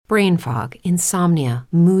brain fog, insomnia,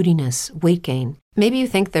 moodiness, weight gain. Maybe you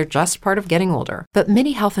think they're just part of getting older, but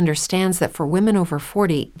MIDI Health understands that for women over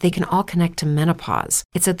 40, they can all connect to menopause.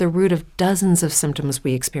 It's at the root of dozens of symptoms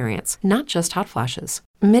we experience, not just hot flashes.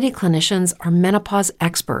 MIDI clinicians are menopause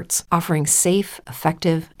experts, offering safe,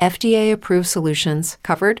 effective, FDA-approved solutions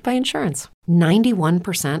covered by insurance.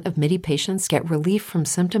 91% of MIDI patients get relief from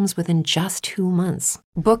symptoms within just 2 months.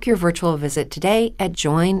 Book your virtual visit today at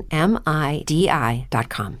joinmidi.com.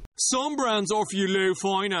 Some brands offer you low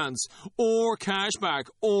finance, or cashback,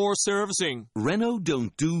 or servicing. Renault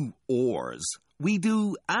don't do ors. We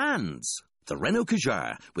do ands. The Renault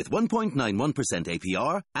Kadjar with 1.91%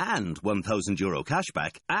 APR and €1,000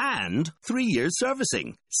 cashback and 3 years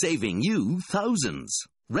servicing, saving you thousands.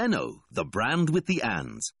 Renault, the brand with the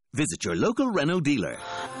ands. Visit your local Renault dealer.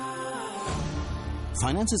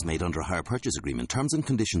 Finance is made under a hire purchase agreement. Terms and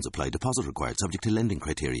conditions apply. Deposit required subject to lending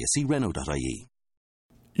criteria. See Renault.ie.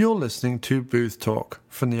 You're listening to Booth Talk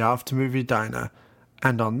from the Aftermovie Diner,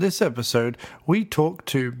 and on this episode we talk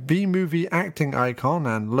to B-movie acting icon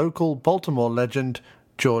and local Baltimore legend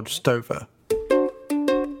George Stover.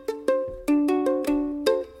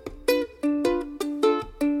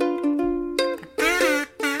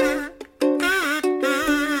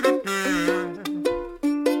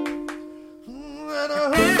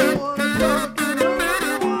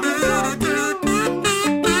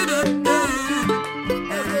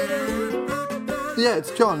 Yeah,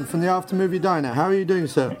 it's John from the Aftermovie Diner. How are you doing,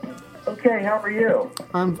 sir? Okay, how are you?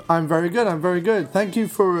 I'm very good, I'm very good. Thank you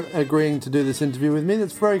for agreeing to do this interview with me.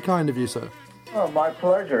 That's very kind of you, sir. Oh, my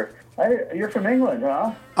pleasure. You're from England,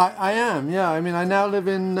 huh? I am, yeah. I mean, I now live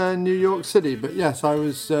in New York City, but yes, I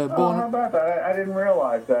was born... Oh, how about that? I didn't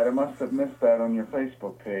realize that. I must have missed that on your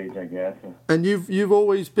Facebook page, I guess. And you've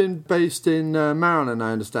always been based in Maryland,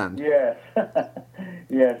 I understand? Yes.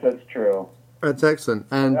 Yes, that's true. That's excellent.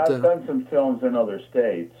 And I've done some films in other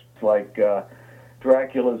states, like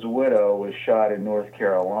Dracula's Widow was shot in North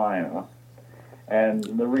Carolina, and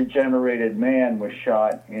The Regenerated Man was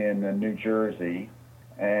shot in New Jersey,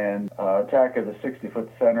 and Attack of the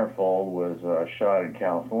 60-Foot Centerfold was shot in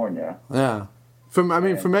California. Yeah.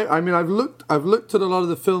 I've looked at a lot of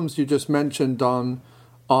the films you just mentioned on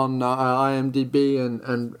IMDb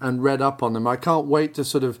and read up on them. I can't wait to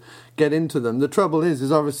sort of get into them. The trouble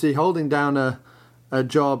is obviously holding down a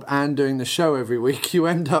job and doing the show every week, you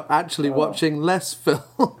end up actually watching less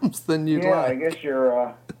films than you'd like. I guess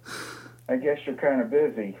you're kind of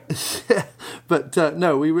busy. Yeah, but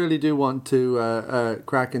no, we really do want to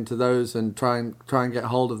crack into those and try and get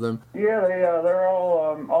hold of them. Yeah, they're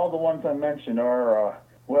all the ones I mentioned are.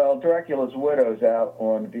 Well, Dracula's Widow's out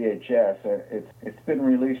on VHS. It's been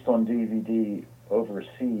released on DVD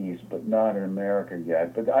overseas, but not in America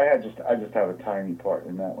yet. But I just have a tiny part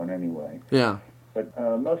in that one anyway. Yeah. But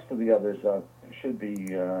most of the others should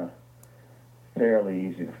be fairly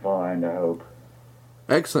easy to find, I hope.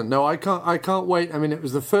 Excellent. No, I can't wait. I mean, it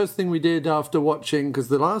was the first thing we did after watching, because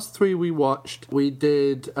the last three we watched, we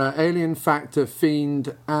did Alien Factor,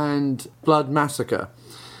 Fiend, and Blood Massacre.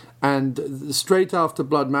 And straight after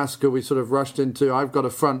Blood Massacre, we sort of rushed into, I've got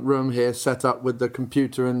a front room here set up with the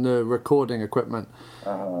computer and the recording equipment.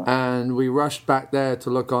 Uh-huh. And we rushed back there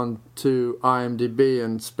to look on to IMDb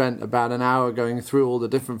and spent about an hour going through all the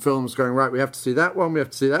different films, going, right, we have to see that one, we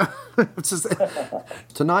have to see that.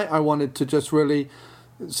 Tonight I wanted to just really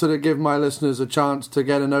sort of give my listeners a chance to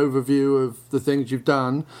get an overview of the things you've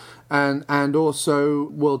done. And also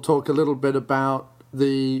we'll talk a little bit about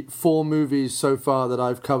the 4 movies so far that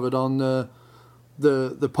I've covered on the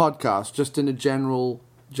podcast, just in a general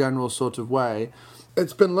sort of way.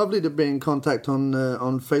 It's been lovely to be in contact on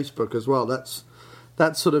Facebook as well. That's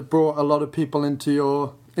sort of brought a lot of people into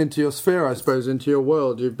your sphere, I suppose, into your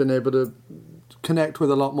world. You've been able to connect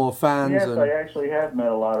with a lot more fans. Yes, I actually have met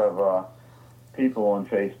a lot of people on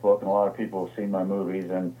Facebook, and a lot of people have seen my movies.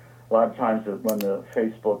 And a lot of times when the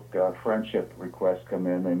Facebook friendship requests come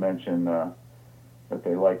in, they mention that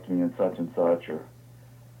they liked me in such and such,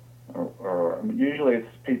 or usually it's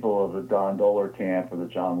people of the Don Dohler camp or the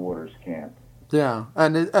John Waters camp. Yeah,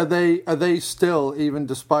 and are they still, even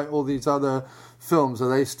despite all these other films, are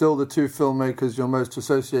they still the 2 filmmakers you're most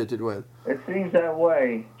associated with? It seems that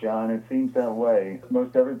way, John. It seems that way.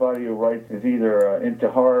 Most everybody who writes is either into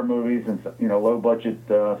horror movies and low budget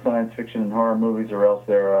science fiction and horror movies, or else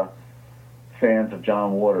they're fans of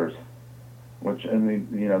John Waters, which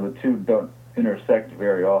the two don't intersect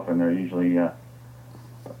very often. They're usually a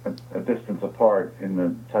distance apart in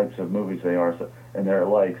the types of movies they are and their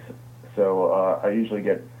likes. So I usually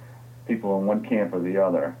get people in one camp or the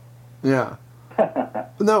other. Yeah.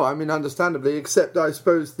 No, I mean, understandably, except I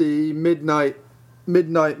suppose the Midnight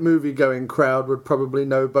midnight movie-going crowd would probably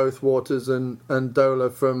know both Waters and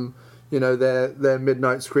Dola from, their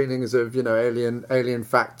midnight screenings of, Alien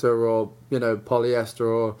Factor or,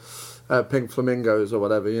 Polyester or Pink Flamingos or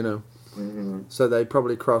whatever, Mm-hmm. So they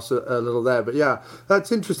probably cross a little there. But yeah,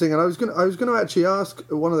 that's interesting. And I was gonna actually ask,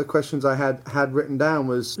 one of the questions I had written down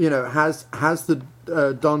was, has the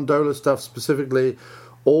Don Dola stuff specifically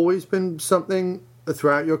always been something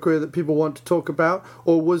throughout your career that people want to talk about,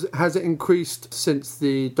 or has it increased since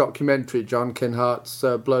the documentary John Kinhart's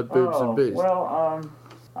Blood, Boobs and Bees? Well,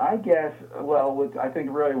 I guess, I think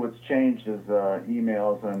really what's changed is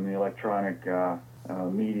emails and the electronic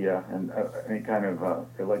media and any kind of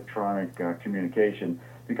electronic communication.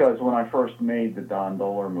 Because when I first made the Don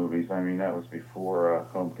Dola movies, I mean, that was before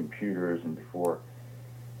home computers and before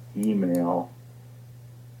email.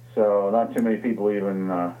 So not too many people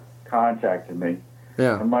even contacted me.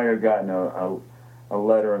 Yeah. I might have gotten a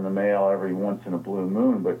letter in the mail every once in a blue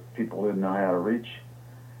moon, but people didn't know how to reach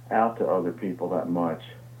out to other people that much.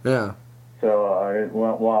 Yeah. So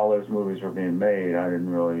while those movies were being made, I didn't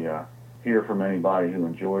really hear from anybody who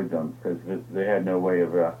enjoyed them because they had no way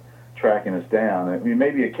of tracking us down. I mean,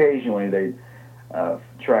 maybe occasionally they'd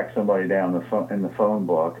track somebody down in the phone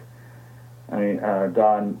book. I mean,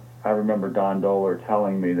 I remember Don Dola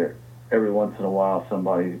telling me that every once in a while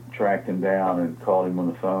somebody tracked him down and called him on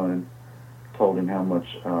the phone and told him how much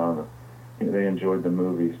they enjoyed the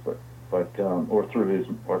movies, but or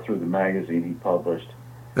through the magazine he published.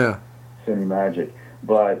 Yeah. Cine Magic.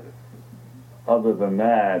 But other than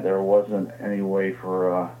that, there wasn't any way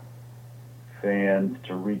for fans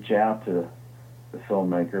to reach out to the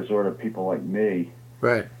filmmakers or to people like me.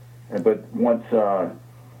 Right. But once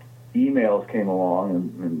emails came along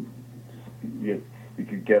and you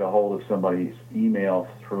could get a hold of somebody's email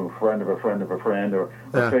through a friend of a friend of a friend, or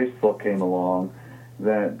Facebook came along,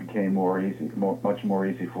 then it became much more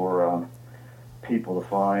easy for people to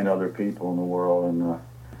find other people in the world.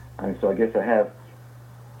 And so I guess I have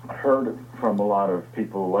heard from a lot of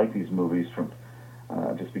people who like these movies from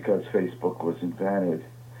just because Facebook was invented.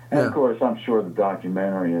 And of course, I'm sure the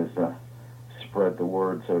documentary has spread the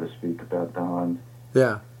word, so to speak, about Don.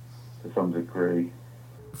 Yeah. To some degree.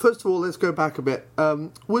 First of all, let's go back a bit.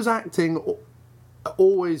 Was acting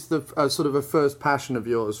always the sort of a first passion of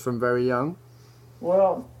yours from very young?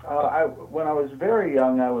 Well, when I was very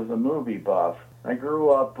young, I was a movie buff. I grew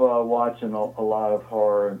up watching a lot of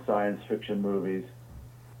horror and science fiction movies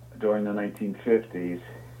during the 1950s.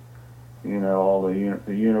 All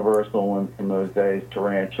the Universal ones from those days,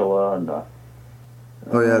 Tarantula and... oh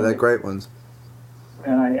yeah, they're great ones.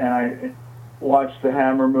 And I watched the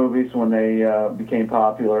Hammer movies when they became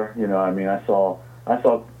popular. I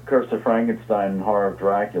saw Curse of Frankenstein and Horror of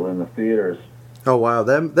Dracula in the theaters. Oh wow,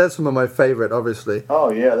 they're some of my favorite, obviously.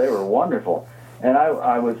 Oh yeah, they were wonderful. And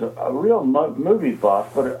I was a real movie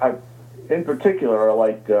buff, but in particular I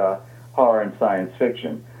liked horror and science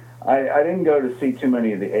fiction. I didn't go to see too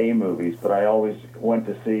many of the A movies, but I always went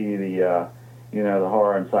to see the the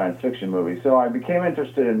horror and science fiction movies. So I became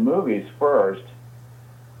interested in movies first.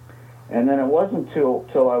 And then it wasn't till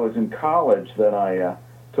I was in college that I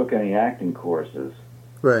took any acting courses.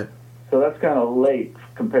 Right. So that's kind of late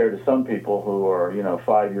compared to some people who are,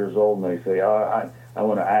 5 years old and they say, I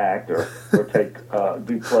want to act or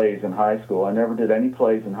do plays in high school. I never did any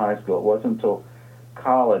plays in high school. It wasn't until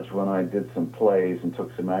college when I did some plays and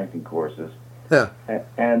took some acting courses. Yeah.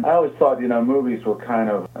 And I always thought, movies were kind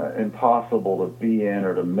of impossible to be in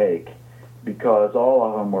or to make because all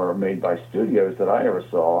of them were made by studios that I ever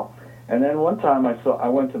saw. And then one time I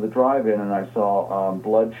went to the drive-in and I saw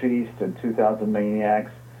Blood Feast and 2000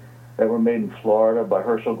 Maniacs that were made in Florida by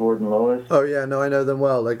Herschel Gordon Lewis. Oh yeah, no, I know them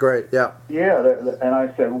well. They're great. Yeah. Yeah, and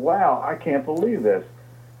I said, wow, I can't believe this.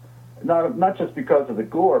 Not just because of the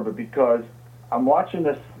gore, but because I'm watching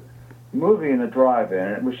this movie in the drive-in,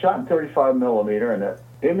 and it was shot in 35 millimeter, and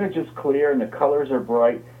the image is clear and the colors are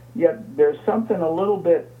bright. Yet there's something a little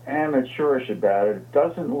bit amateurish about it. It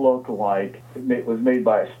doesn't look like it was made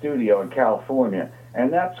by a studio in California.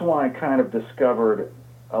 And that's when I kind of discovered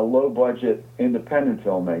a low-budget independent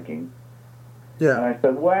filmmaking. Yeah. And I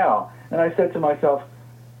said, wow. And I said to myself,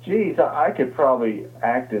 geez, I could probably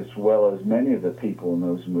act as well as many of the people in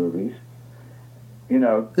those movies.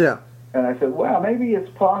 Yeah. And I said, wow, maybe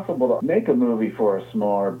it's possible to make a movie for a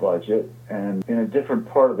smaller budget and in a different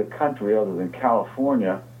part of the country other than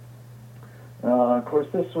California. Of course,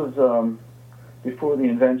 this was before the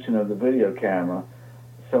invention of the video camera.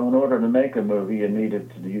 So in order to make a movie, you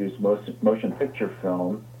needed to use motion picture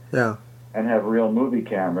film and have real movie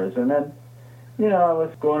cameras. And then, I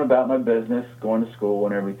was going about my business, going to school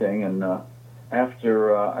and everything. And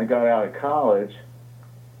after I got out of college,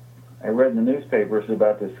 I read in the newspapers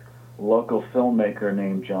about this local filmmaker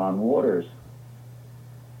named John Waters.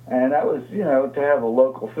 And that was, to have a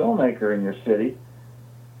local filmmaker in your city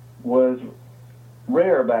was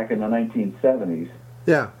rare back in the 1970s.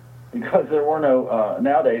 Yeah. Because there were no,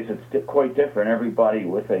 nowadays it's quite different. Everybody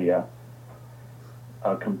with a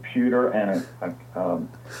computer and a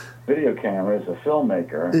video camera is a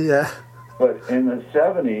filmmaker. Yeah. But in the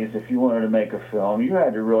 70s, if you wanted to make a film, you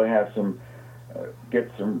had to really have some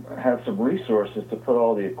resources to put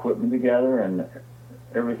all the equipment together and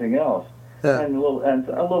everything else. Yeah. And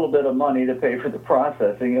a little bit of money to pay for the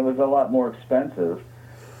processing. It was a lot more expensive.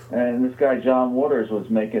 And this guy John Waters was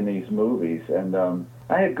making these movies, and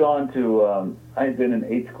I had gone to I had been in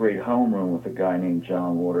 8th grade homeroom with a guy named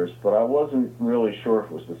John Waters, but I wasn't really sure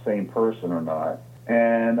if it was the same person or not.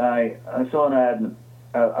 And I saw an ad.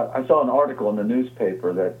 I saw an article in the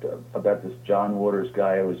newspaper that about this John Waters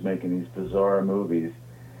guy who was making these bizarre movies,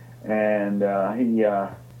 and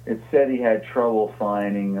it said he had trouble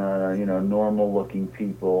finding normal-looking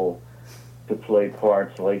people to play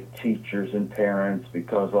parts like teachers and parents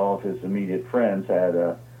because all of his immediate friends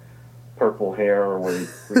had purple hair or weighed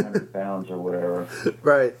 300 pounds or whatever.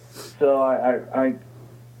 Right. So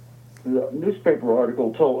the newspaper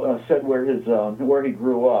article said where he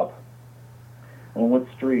grew up, on what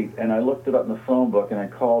street, and I looked it up in the phone book, and I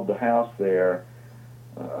called the house there.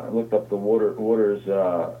 I looked up the Waters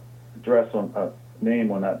address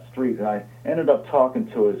name on that street, and I ended up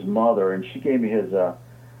talking to his mother, and she gave me his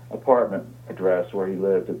apartment address where he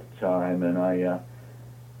lived at the time, and I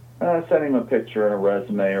sent him a picture and a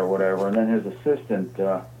resume or whatever, and then his assistant,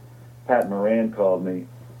 Pat Moran, called me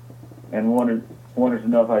and wanted to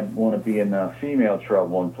know if I'd want to be in Female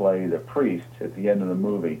Trouble and play the priest at the end of the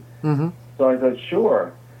movie. Mm-hmm. So I said,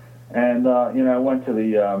 sure. And, I went to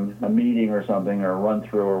a meeting or something, or a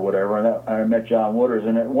run-through or whatever, and I met John Waters,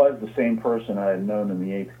 and it was the same person I had known in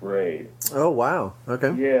the 8th grade. Oh, wow.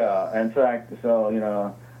 Okay. Yeah, in fact, so,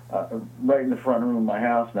 right in the front room of my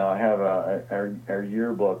house now, I have our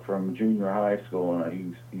yearbook from junior high school, and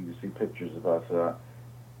you can see pictures of us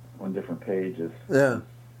on different pages. Yeah.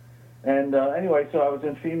 And anyway, so I was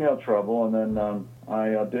in Female Trouble, and then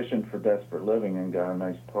I auditioned for Desperate Living and got a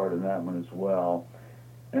nice part in that one as well.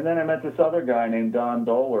 And then I met this other guy named Don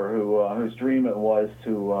Dohler, whose dream it was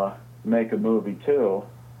to make a movie too.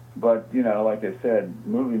 But, like I said,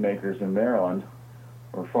 movie makers in Maryland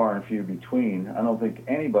were far and few between. I don't think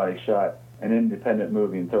anybody shot an independent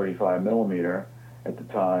movie in 35 millimeter at the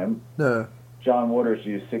time. No. John Waters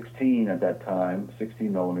used 16 at that time,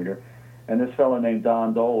 16 millimeter. And this fellow named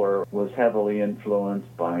Don Dohler was heavily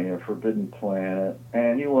influenced by Forbidden Planet,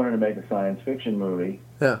 and he wanted to make a science fiction movie.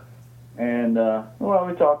 Yeah. And,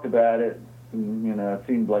 we talked about it. It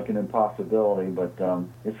seemed like an impossibility, but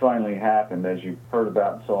it finally happened, as you heard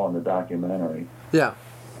about and saw in the documentary. Yeah.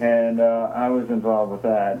 And I was involved with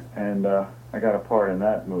that, and I got a part in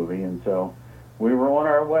that movie, and so we were on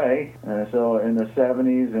our way. So in the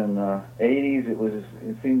 70s and 80s,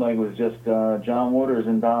 it seemed like it was just John Waters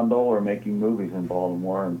and Don Dohler making movies in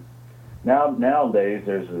Baltimore. And nowadays,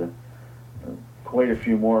 there's quite a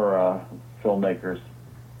few more filmmakers.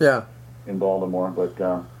 Yeah. In Baltimore, but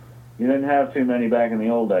you didn't have too many back in the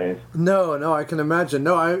old days. No, I can imagine.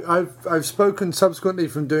 No, I've spoken subsequently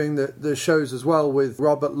from doing the shows as well with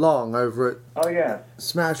Robert Long over at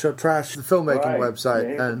Smash or Trash, the filmmaking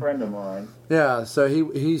website. Yeah, he's a friend of mine. Yeah, so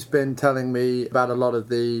he's been telling me about a lot of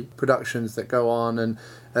the productions that go on, and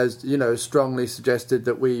has strongly suggested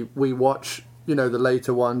that we watch the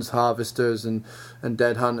later ones, Harvesters and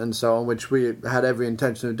Dead Hunt and so on, which we had every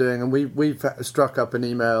intention of doing, and we've struck up an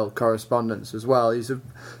email correspondence as well. He's a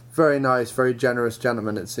very nice, very generous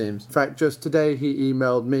gentleman, it seems. In fact, just today he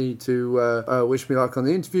emailed me to wish me luck on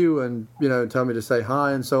the interview and tell me to say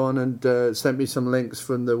hi and so on, and sent me some links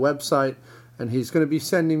from the website, and he's going to be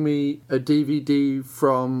sending me a DVD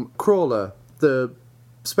from Crawler, the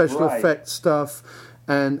special effects stuff.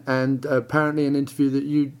 And apparently an interview that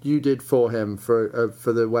you did for him for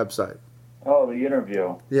the website. Oh, the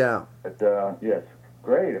interview. Yeah. Yes.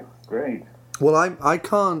 Great. Well, I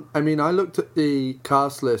looked at the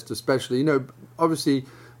cast list especially. Obviously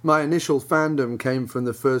my initial fandom came from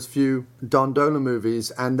the first few Don Dohler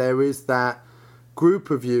movies, and there is that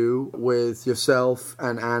group of you with yourself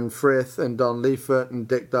and Anne Frith and Don Liefert and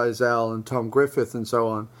Dick Dysel and Tom Griffith and so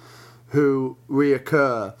on, who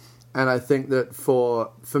reoccur. And I think that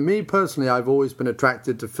for me personally, I've always been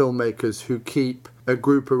attracted to filmmakers who keep a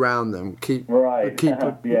group around them, keep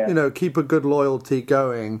a good loyalty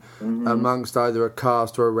going amongst either a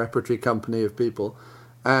cast or a repertory company of people.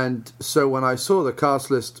 And so when I saw the cast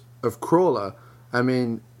list of Crawler, I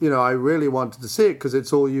mean, I really wanted to see it because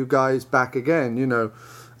it's all you guys back again,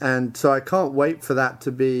 and so I can't wait for that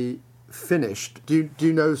to be finished. Do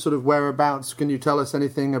you know sort of whereabouts? Can you tell us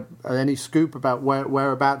anything, any scoop about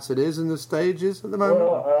whereabouts it is in the stages at the moment?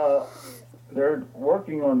 Well, they're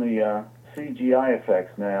working on the CGI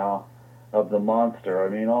effects now of the monster. I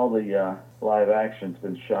mean, all the live action's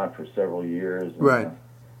been shot for several years. And, right.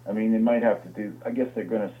 I mean, they might have to do. I guess they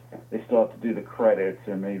still have to do the credits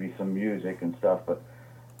and maybe some music and stuff. But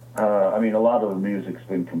I mean, a lot of the music's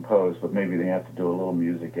been composed, but maybe they have to do a little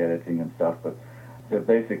music editing and stuff. But they're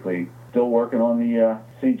basically still working on the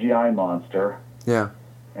CGI monster. Yeah.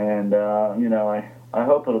 And I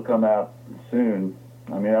hope it'll come out soon.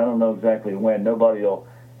 I mean, I don't know exactly when. Nobody will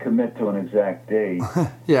commit to an exact date.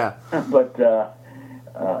 Yeah. But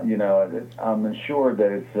I'm assured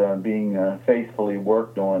that it's being faithfully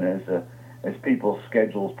worked on as people's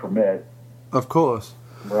schedules permit. Of course.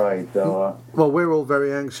 Right. So. Well, we're all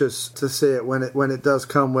very anxious to see it when it does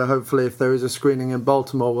come. Where hopefully, if there is a screening in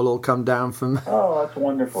Baltimore, we'll all come down from. Oh, that's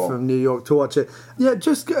wonderful. From New York to watch it. Yeah,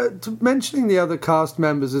 just mentioning the other cast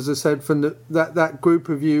members, as I said, from that group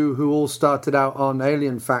of you who all started out on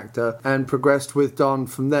Alien Factor and progressed with Don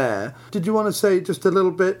from there. Did you want to say just a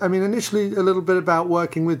little bit? I mean, initially a little bit about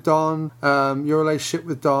working with Don, your relationship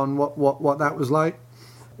with Don, what that was like.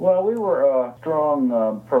 Well, we were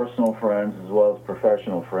strong personal friends as well as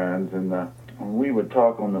professional friends, and we would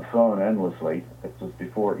talk on the phone endlessly. This was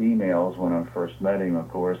before emails when I first met him, of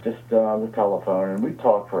course, just the telephone, and we'd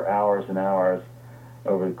talk for hours and hours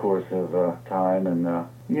over the course of time and,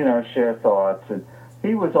 share thoughts. And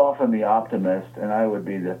he was often the optimist, and I would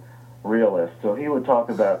be the realist. So he would talk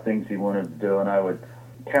about things he wanted to do, and I would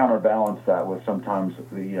counterbalance that with sometimes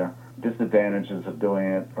the disadvantages of doing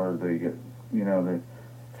it or the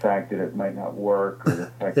fact that it might not work or the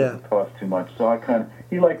fact that it costs too much. So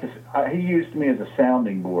he used me as a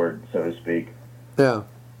sounding board, so to speak. Yeah.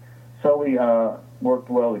 So we worked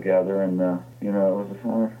well together, and it was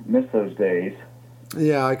I miss those days.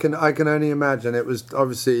 Yeah, I can only imagine. It was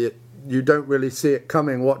obviously you don't really see it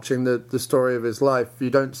coming. Watching the story of his life, you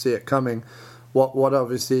don't see it coming. What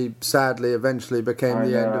obviously sadly eventually became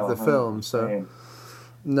the end of the film. So.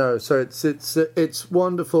 No, so it's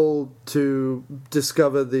wonderful to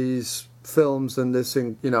discover these films and this,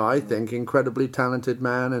 I think, incredibly talented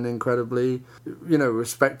man and incredibly,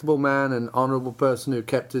 respectable man and honourable person who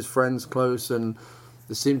kept his friends close and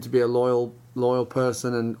seemed to be a loyal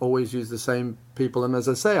person and always used the same people. And as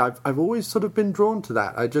I say, I've always sort of been drawn to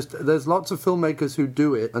that. There's lots of filmmakers who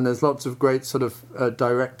do it, and there's lots of great sort of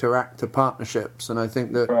director-actor partnerships, and I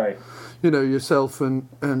think that. Right. Yourself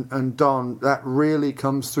and Don, that really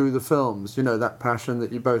comes through the films, that passion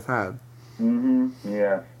that you both had. Mm-hmm,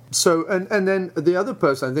 yeah. So, and then the other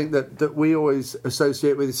person I think that we always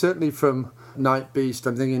associate with, certainly from Night Beast,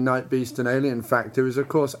 I'm thinking Night Beast and Alien Factor, is, of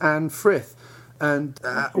course, Anne Frith. And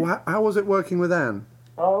how was it working with Anne?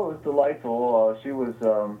 Oh, it was delightful. She was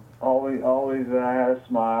always had a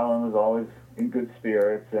smile and was always in good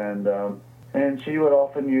spirits, and she would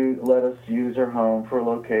often let us use her home for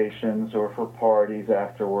locations or for parties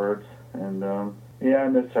afterwards. And, I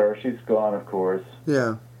miss her. She's gone, of course.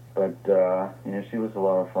 Yeah. But, she was a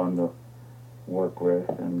lot of fun to work with.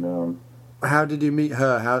 And how did you meet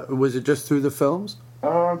her? Was it just through the films?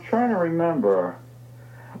 I'm trying to remember.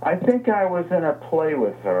 I think I was in a play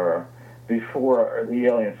with her before the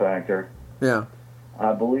Alien Factor. Yeah.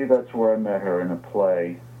 I believe that's where I met her, in a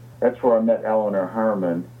play. That's where I met Eleanor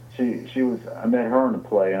Herman. I met her in a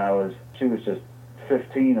play, and she was just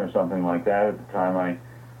 15 or something like that at the time. I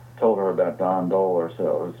told her about Don Dohler,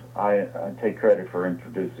 so I take credit for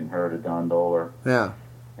introducing her to Don Dohler. Yeah.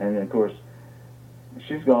 And of course,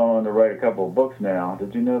 she's gone on to write a couple of books now.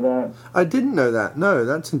 Did you know that? I didn't know that. No,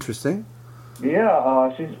 that's interesting.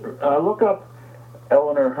 Yeah, she's. Look up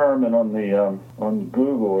Eleanor Herman on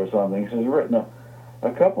Google or something. She's written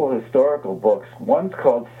a couple of historical books. One's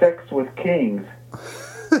called Sex with Kings.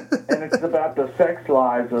 And it's about the sex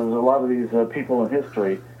lives of a lot of these people in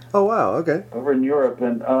history. Oh wow! Okay. Over in Europe,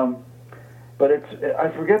 and but I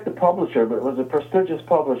forget the publisher, but it was a prestigious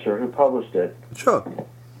publisher who published it. Sure.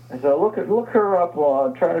 And so look her up.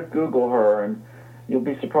 Try to Google her, and you'll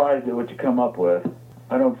be surprised at what you come up with.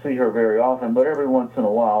 I don't see her very often, but every once in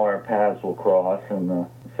a while our paths will cross. And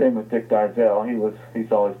same with Dick Dysel.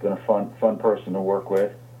 He's always been a fun person to work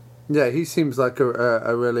with. Yeah, he seems like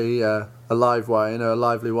a really a live one, a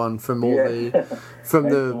lively one from all the from I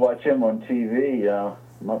the. used to watch him on TV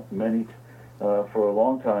for a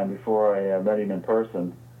long time before I met him in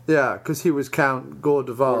person. Yeah, because he was Count Gore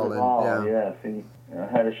Duvall. Yes,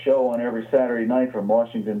 had a show on every Saturday night from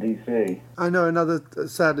Washington, D.C. I know another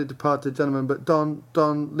sadly departed gentleman, but Don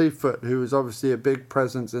Leafoot, who was obviously a big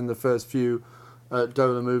presence in the first few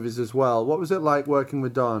Dola movies as well. What was it like working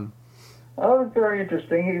with Don? Oh, it was very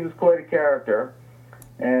interesting. He was quite a character.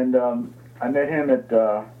 And I met him at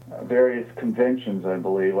various conventions, I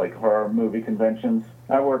believe, like horror movie conventions.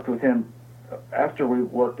 I worked with him after we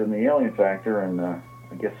worked in the Alien Factor, and I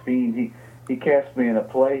guess Fiend. He cast me in a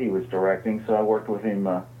play he was directing, so I worked with him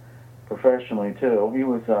professionally too. He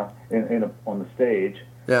was on the stage.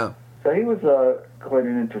 Yeah. So he was quite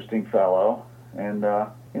an interesting fellow, and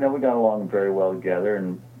we got along very well together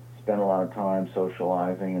and spent a lot of time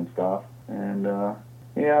socializing and stuff. And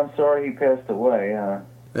I'm sorry he passed away.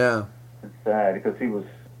 Yeah. It's sad because he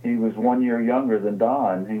was 1 year younger than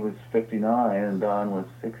Don. He was 59 and Don was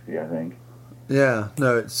 60, I think. Yeah.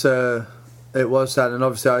 No, it was sad, and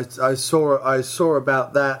obviously I saw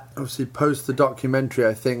about that. Obviously, post the documentary,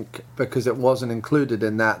 I think because it wasn't included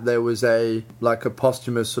in that, there was a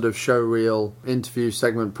posthumous sort of showreel interview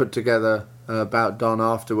segment put together about Don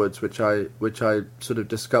afterwards, which I sort of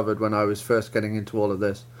discovered when I was first getting into all of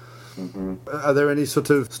this. Mm-hmm. Are there any sort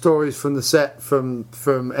of stories from the set from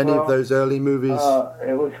any of those early movies?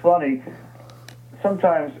 It was funny.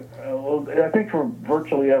 Sometimes, I think for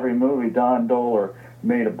virtually every movie, Don Dohler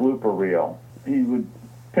made a blooper reel. He would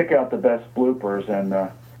pick out the best bloopers and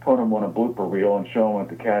put them on a blooper reel and show them at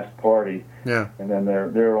the cast party. Yeah. And then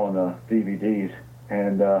they're on the DVDs,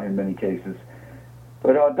 and in many cases.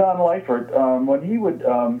 But Don Leifert, when he would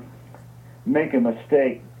make a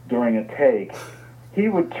mistake during a take, he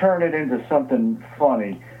would turn it into something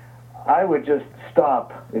funny. I would just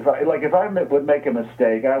stop. If I would make a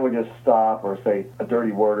mistake, I would just stop or say a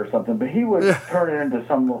dirty word or something. But he would turn it into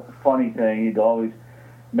some funny thing. He'd always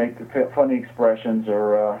make funny expressions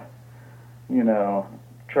or,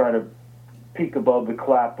 try to peek above the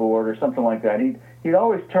clapboard or something like that. He'd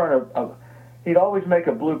always he'd always make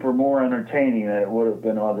a blooper more entertaining than it would have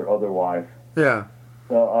been otherwise. Yeah.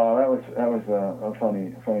 So that was a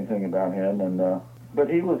funny thing about him, and but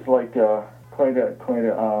he was like quite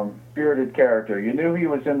a spirited character. You knew he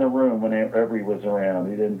was in the room whenever he was around.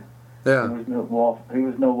 He didn't. Yeah. He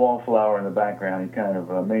was no wallflower in the background. He kind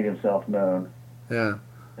of made himself known. Yeah.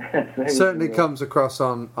 Certainly comes across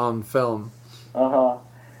on film. Yeah,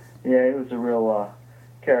 he was a real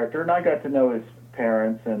character, and I got to know his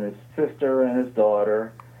parents and his sister and his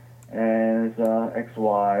daughter and his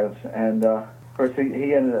ex-wives, and of course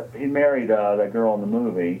he married that girl in the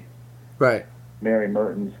movie, right? Mary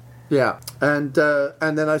Mertens. Yeah, and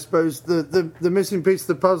then I suppose the missing piece of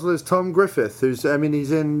the puzzle is Tom Griffith, he's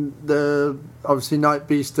in the obviously Night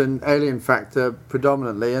Beast and Alien Factor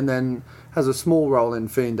predominantly, and then has a small role in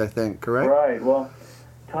Fiend, I think, correct? Right. Well,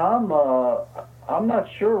 Tom, I'm not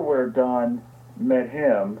sure where Don met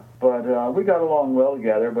him, but we got along well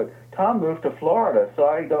together. But Tom moved to Florida, so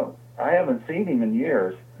I haven't seen him in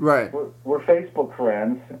years. Right. We're Facebook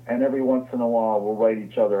friends, and every once in a while we'll write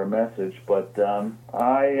each other a message. But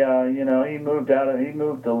he moved out. He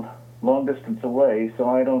moved a long distance away, so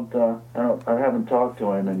I haven't talked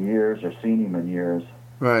to him in years or seen him in years.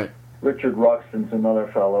 Right. Richard Ruxton's another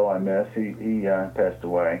fellow I miss. He passed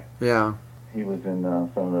away. Yeah. He was in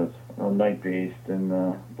some of those Night Beast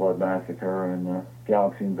and Blood Massacre and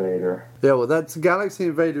Galaxy Invader. Yeah, well, that's Galaxy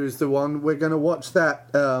Invader is the one. We're going to watch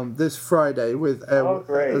that this Friday with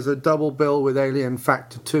as a double bill with Alien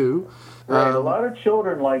Factor 2. Right, a lot of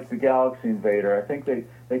children like the Galaxy Invader. I think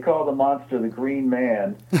they call the monster the Green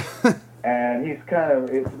Man. And he's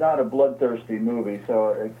it's not a bloodthirsty movie,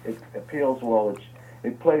 so it appeals well.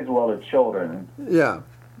 It plays well to children. Yeah.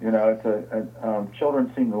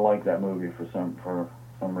 Children seem to like that movie for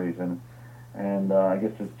some reason, and I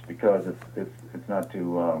guess it's because it's not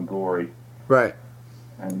too gory. Right.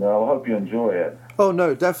 And I hope you enjoy it. Oh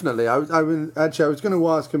no, definitely. I was going to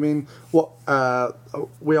ask. What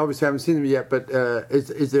we obviously haven't seen them yet, but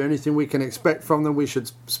is there anything we can expect from them? We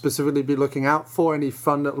should specifically be looking out for any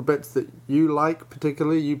fun little bits that you like,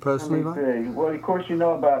 particularly you personally like. Well, of course, you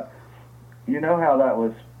know how that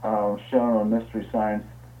was shown on Mystery Science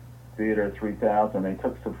Theater 3000. They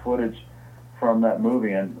took some footage from that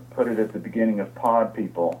movie and put it at the beginning of Pod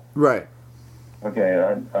People. Right. Okay,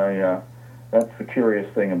 I that's the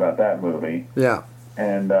curious thing about that movie. Yeah.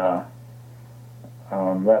 And that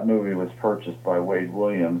movie was purchased by Wade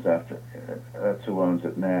Williams. That's who owns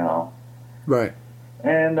it now. Right.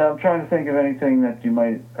 And I'm trying to think of anything that you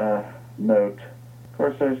might note. Of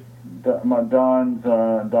course, there's Don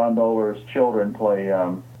Dohler's children play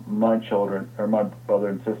my children, or my brother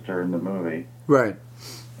and sister in the movie. Right.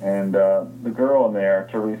 And the girl in there,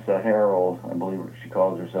 Teresa Harold, I believe she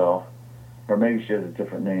calls herself, or maybe she has a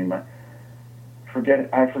different name. I forget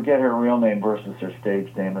her real name versus her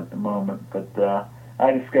stage name at the moment, but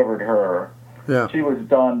I discovered her. Yeah. She was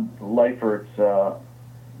Don Leifert's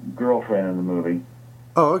girlfriend in the movie.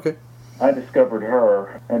 Oh, okay. I discovered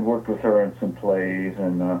her and worked with her in some plays,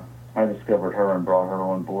 and I discovered her and brought her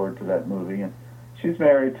on board to that movie. And she's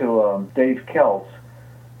married to Dave Kelts,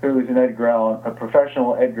 who is a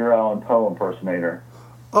professional Edgar Allan Poe impersonator.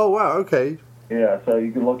 Oh, wow, okay. Yeah, so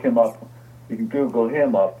you can look him up. You can Google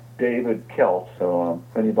him up, David Kelts. So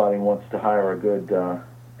if anybody wants to hire a good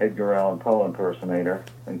Edgar Allan Poe impersonator,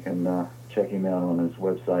 they can check him out on his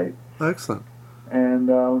website. Excellent. And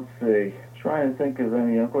let's see, trying to think of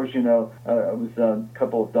any. Of course, it was a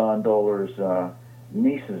couple of Don Dohler's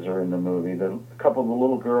nieces are in the movie. A couple of the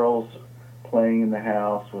little girls playing in the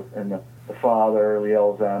house and the father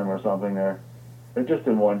yells at him or something. They're just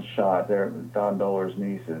in one shot. They're Don Dohler's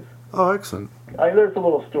nieces. Oh, excellent. There's a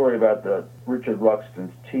little story about the Richard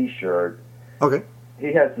Ruxton's T-shirt. Okay.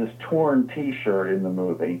 He has this torn T-shirt in the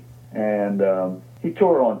movie, and he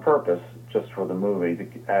tore it on purpose just for the movie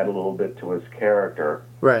to add a little bit to his character.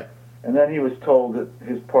 Right. And then he was told that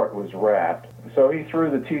his part was wrapped. So he threw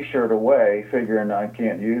the T-shirt away, figuring I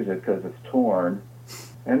can't use it because it's torn.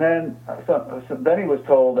 And then then he was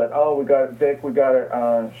told that, we got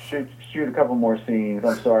to shoot a couple more scenes.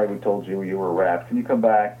 I'm sorry we told you were wrapped. Can you come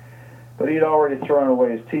back? But he'd already thrown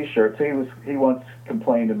away his T-shirt, so he once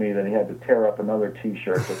complained to me that he had to tear up another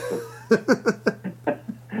T-shirt just to...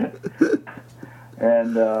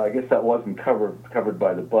 And I guess that wasn't covered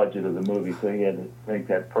by the budget of the movie, so he had to make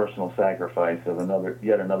that personal sacrifice of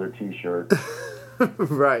yet another T-shirt.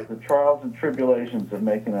 Right. The trials and tribulations of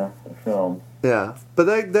making a film. Yeah, but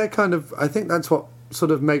they're kind of, I think that's what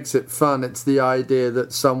sort of makes it fun. It's the idea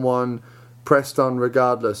that someone pressed on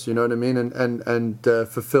regardless, you know what I mean, and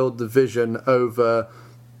fulfilled the vision over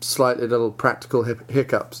slightly little practical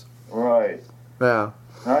hiccups. Right. Yeah.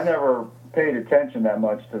 I never paid attention that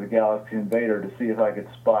much to the Galaxy Invader to see if I could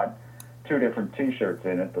spot two different T-shirts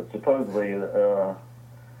in it, but supposedly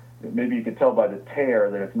maybe you could tell by the tear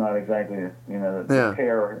that it's not exactly, the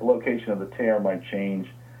tear, location of the tear might change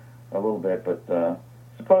a little bit, but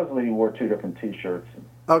supposedly he wore two different T-shirts.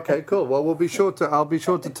 Okay, cool. Well, I'll be sure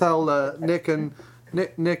to tell Nick and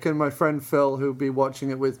my friend Phil, who'll be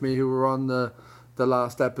watching it with me, who were on the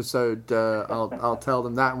last episode. I'll tell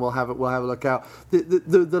them that, and we'll have a look out.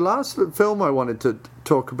 The last film I wanted to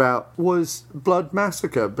talk about was Blood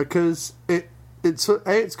Massacre, because it's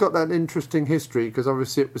got that interesting history, because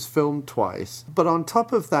obviously it was filmed twice, but on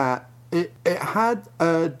top of that, it had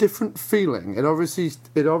a different feeling. It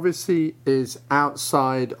obviously is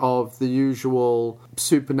outside of the usual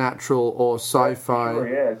supernatural or sci-fi. Sure,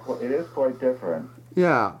 yeah, it is quite different.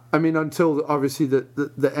 Yeah, I mean, until obviously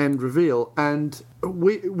the end reveal, and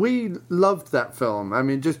we loved that film. I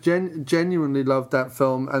mean, just genuinely loved that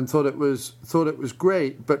film, and thought it was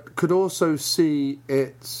great, but could also see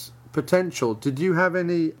its potential. Did you have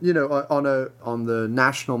any, on the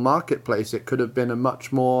national marketplace, it could have been a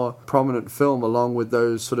much more prominent film, along with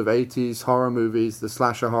those sort of 80s horror movies, the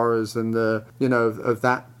slasher horrors, and the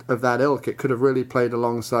of that ilk. It could have really played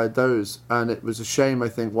alongside those, and it was a shame, I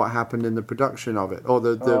think, what happened in the production of it, or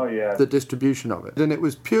the distribution of it. And it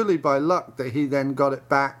was purely by luck that he then got it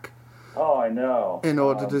back. Oh, I know. In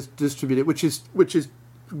order to distribute it, which is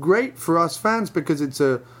great for us fans, because it's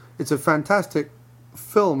a fantastic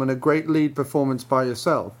film and a great lead performance by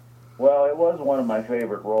yourself. Well, it was one of my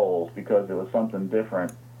favorite roles because it was something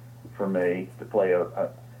different for me to play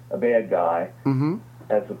a bad guy. Mm-hmm.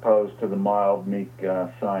 As opposed to the mild, meek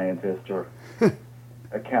scientist or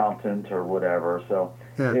accountant or whatever. So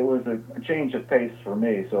It was a change of pace for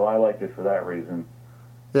me, so I liked it for that reason.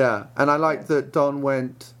 Yeah, and I liked that Don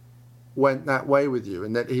went that way with you,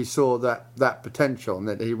 and that he saw that potential, and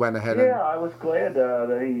that he went ahead and... Yeah, I was glad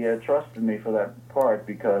that he trusted me for that part,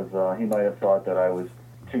 because he might have thought that I was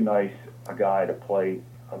too nice a guy to play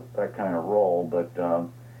that kind of role, but, I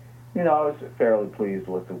was fairly pleased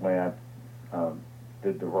with the way I...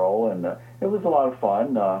 did the role, and it was a lot of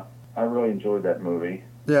fun. I really enjoyed that movie.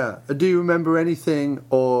 Yeah. Do you remember anything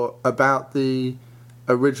about the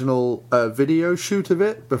original video shoot of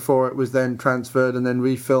it before it was then transferred and then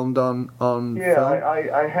refilmed on Yeah,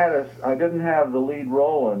 film? I didn't have the lead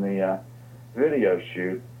role in the video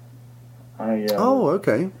shoot.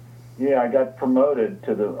 Okay. Yeah, I got promoted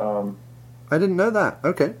to the... I didn't know that.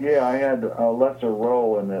 Okay. Yeah, I had a lesser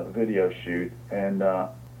role in the video shoot, and...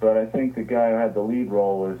 but I think the guy who had the lead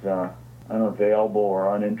role was unavailable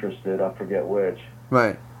or uninterested. I forget which.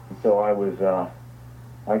 Right. And so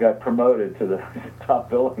I got promoted to the top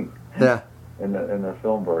billing. Yeah. In the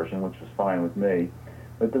film version, which was fine with me.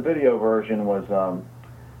 But the video version was,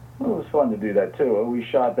 it was fun to do that too. We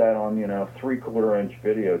shot that on, 3/4-inch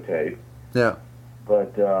videotape. Yeah.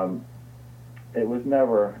 But it was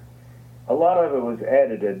never, a lot of it was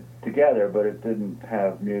edited together, but it didn't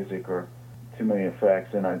have music or too many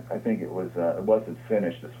effects, and I think it wasn't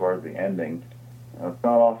finished as far as the ending. It's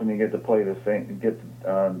not often you get to play the same,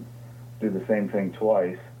 do the same thing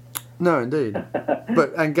twice. No, indeed.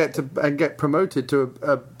 But get promoted to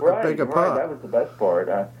a bigger part. Right, that was the best part.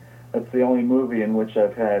 That's the only movie in which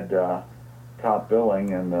I've had top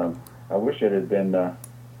billing, and I wish it had been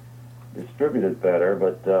distributed better,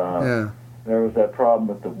 but there was that problem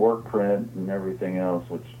with the work print and everything else,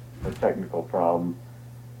 which a technical problem.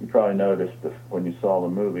 You probably noticed when you saw the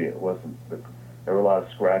movie, there were a lot of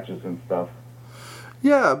scratches and stuff.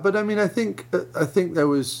 Yeah, but I mean, I think there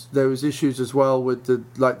was issues as well with the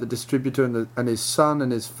distributor and his son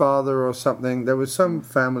and his father or something. There was some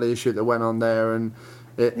family issue that went on there, and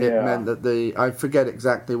it meant that I forget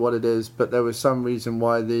exactly what it is, but there was some reason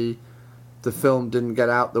why the film didn't get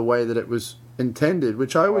out the way that it was intended,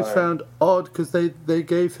 which I always found odd, because they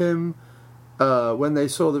gave him, when they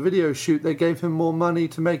saw the video shoot, they gave him more money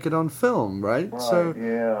to make it on film, right? So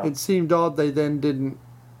it seemed odd they then didn't,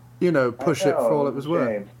 push it for all it was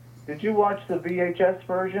worth. Did you watch the VHS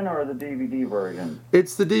version or the DVD version?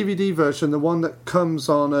 It's the DVD version, the one that comes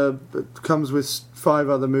with 5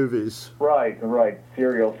 other movies. Right,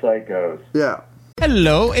 Serial Psychos. Yeah.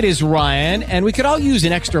 Hello, it is Ryan, and we could all use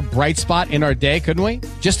an extra bright spot in our day, couldn't we?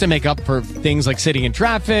 Just to make up for things like sitting in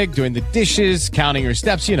traffic, doing the dishes, counting your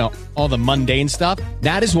steps, all the mundane stuff.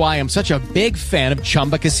 That is why I'm such a big fan of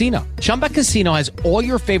Chumba Casino. Chumba Casino has all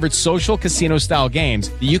your favorite social casino-style games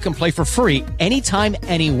that you can play for free anytime,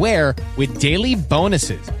 anywhere with daily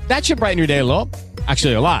bonuses. That should brighten your day a little.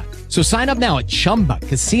 Actually, a lot. So sign up now at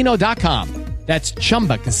ChumbaCasino.com. That's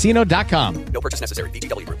ChumbaCasino.com. No purchase necessary.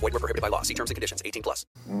 VGW Group. Void where prohibited by law. See terms and conditions. 18+.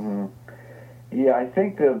 Mm-hmm. Yeah, I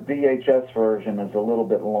think the VHS version is a little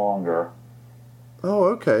bit longer. Oh,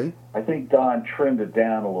 okay. I think Don trimmed it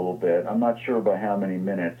down a little bit. I'm not sure by how many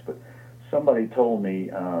minutes, but somebody told me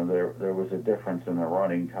there was a difference in the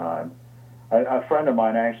running time. A friend of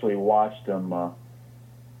mine actually watched them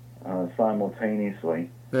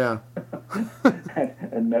simultaneously. Yeah.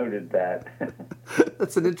 and noted that.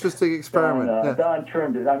 That's an interesting experiment. Don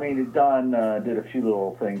trimmed it. I mean, Don did a few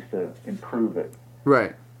little things to improve it.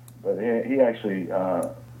 Right. But he actually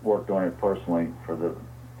worked on it personally for the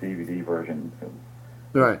DVD version.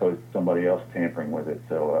 Right. As opposed to somebody else tampering with it.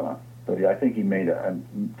 So, but yeah, I think he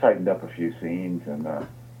tightened up a few scenes and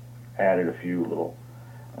added a few little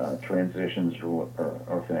transitions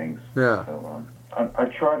or things. Yeah. So, I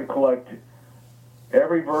try to collect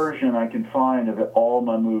every version I can find of all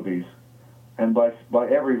my movies. And by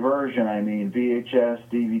every version, I mean VHS,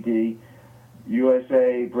 DVD,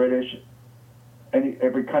 USA, British,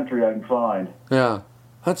 every country I can find. Yeah,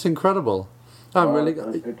 that's incredible.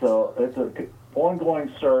 It's a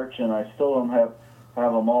ongoing search, and I still don't have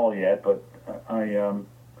them all yet. But I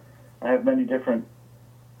have many different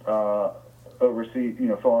overseas,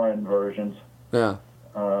 foreign versions. Yeah.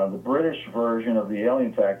 The British version of the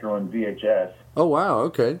Alien Factor on VHS. Oh wow!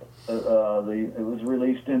 Okay. It was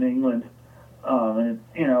released in England.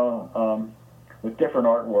 With different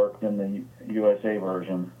artwork than the USA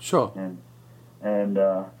version. Sure. And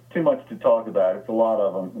too much to talk about. It's a lot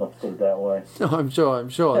of them. Let's put it that way. No, I'm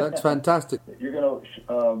sure. That's fantastic. You're going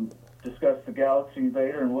to discuss the Galaxy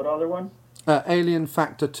Invader and what other one? Alien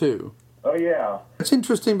Factor 2. Oh yeah. It's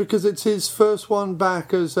interesting because it's his first one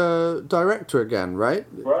back as a director again, right?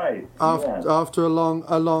 Right. After a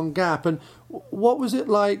long gap. And what was it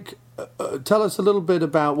like? Tell us a little bit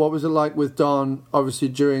about what was it like with Don, obviously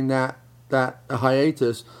during that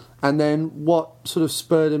hiatus, and then what sort of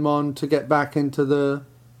spurred him on to get back into the...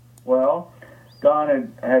 Well,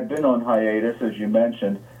 Don had been on hiatus, as you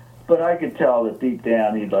mentioned, but I could tell that deep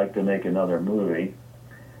down he'd like to make another movie.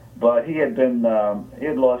 But he had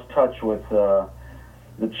lost touch with the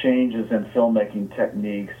changes in filmmaking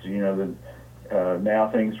techniques. Now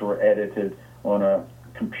things were edited on a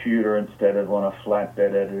computer instead of on a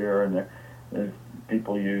flatbed editor, and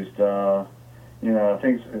people used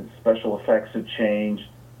things. Special effects had changed.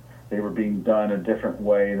 They were being done a different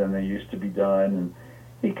way than they used to be done, and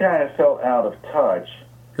he kind of felt out of touch.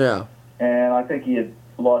 Yeah. And I think he had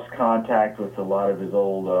lost contact with a lot of his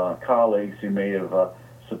old colleagues who may have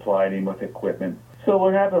supplied him with equipment. So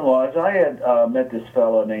what happened was I had met this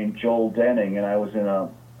fellow named Joel Denning, and I was in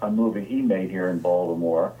a movie he made here in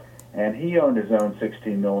Baltimore. And he owned his own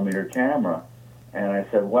 16mm camera. And I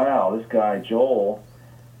said, wow, this guy, Joel,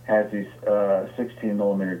 has his 16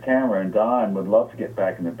 millimeter camera, and Don would love to get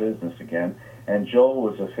back in the business again. And Joel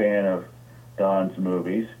was a fan of Don's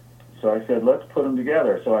movies, so I said, let's put them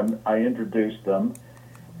together. So I introduced them,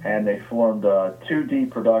 and they formed 2D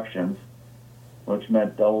Productions, which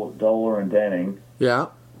meant Doller and Denning. Yeah,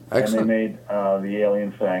 excellent. And they made the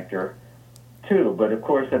Alien Factor 2. But of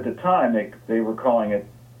course, at the time, they were calling it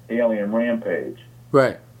Alien Rampage.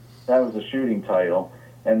 Right. That was the shooting title,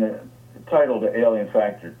 and the title of Alien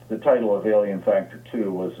Factor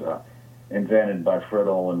 2 was invented by Fred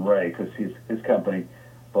Olin Ray because his company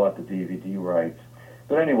bought the DVD rights.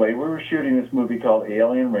 But anyway, we were shooting this movie called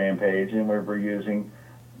Alien Rampage, and we were using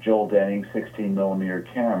Joel Denning's 16 millimeter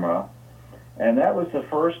camera, and that was the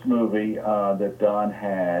first movie that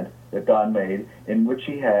Don made, in which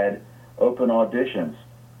he had open auditions.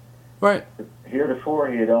 Right. Heretofore,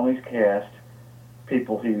 he had only cast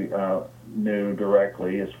people he knew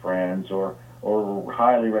directly as friends, or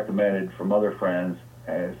highly recommended from other friends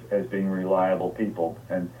as being reliable people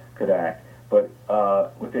and could act. But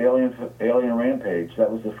with Alien Rampage,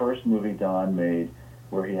 that was the first movie Don made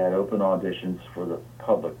where he had open auditions for the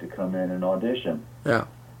public to come in and audition. Yeah.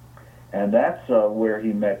 And that's where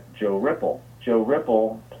he met Joe Ripple. Joe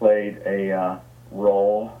Ripple played a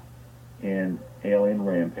role in Alien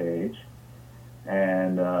Rampage,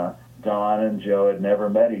 and Don and Joe had never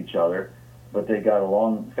met each other, but they got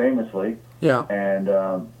along famously. Yeah. And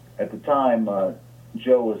at the time,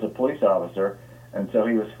 Joe was a police officer, and so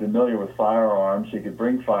he was familiar with firearms. He could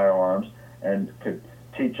bring firearms and could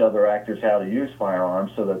teach other actors how to use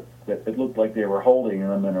firearms so that it looked like they were holding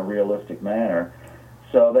them in a realistic manner.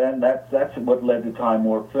 So then that's what led to Time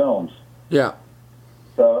Warp Films. Yeah.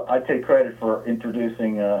 So I take credit for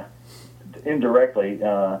introducing indirectly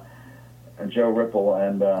Joe Ripple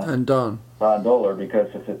and Don Doller, because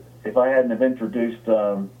if I hadn't have introduced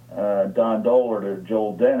Don Doller to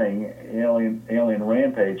Joel Denning, Alien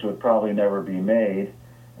Rampage would probably never be made,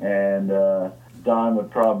 and Don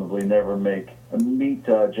would probably never meet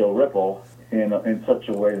Joe Ripple in such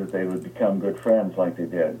a way that they would become good friends like they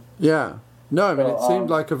did. Yeah. No, I mean, So, it seemed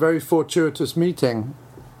like a very fortuitous meeting.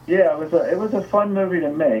 Yeah, it was a fun movie to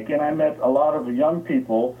make, and I met a lot of young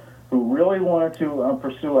people who really wanted to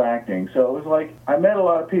pursue acting. So it was like I met a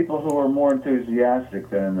lot of people who were more enthusiastic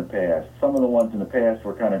than in the past. Some of the ones in the past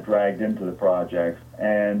were kind of dragged into the projects,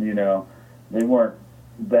 and they weren't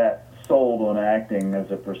that sold on acting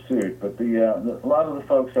as a pursuit. But a lot of the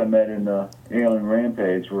folks I met in Alien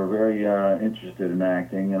Rampage were very interested in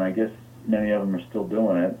acting, and I guess many of them are still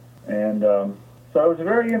doing it. And so it was a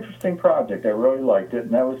very interesting project. I really liked it,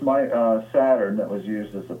 and that was my Saturn that was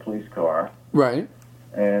used as a police car. Right.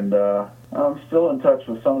 And I'm still in touch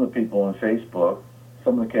with some of the people on Facebook.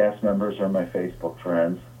 Some of the cast members are my Facebook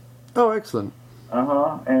friends. Oh, excellent.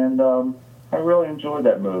 And I really enjoyed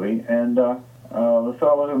that movie. And the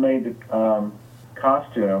fellow who made the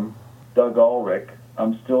costume, Doug Ulrich,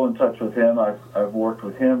 I'm still in touch with him. I've worked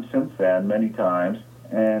with him since then many times.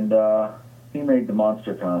 And he made the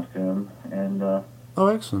monster costume. And oh,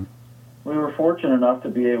 excellent. we were fortunate enough to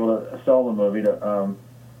be able to sell the movie to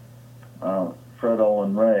Fred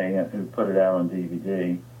Olin Ray, who put it out on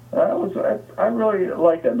DVD. I really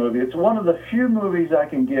like that movie. It's one of the few movies I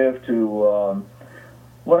can give to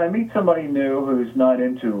when I meet somebody new who's not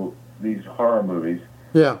into these horror movies.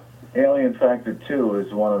 Yeah. Alien Factor 2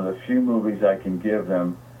 is one of the few movies I can give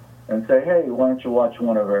them and say, hey, why don't you watch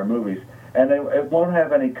one of our movies? And it won't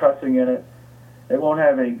have any cussing in it. It won't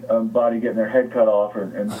have any body getting their head cut off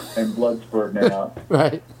and blood spurting out.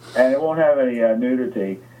 Right. And it won't have any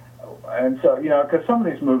nudity. And so, because some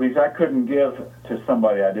of these movies I couldn't give to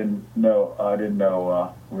somebody I didn't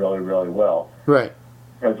know really, really well. Right.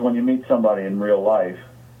 Because when you meet somebody in real life,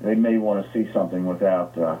 they may want to see something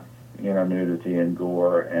without, nudity and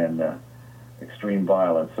gore and extreme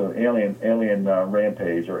violence. So Alien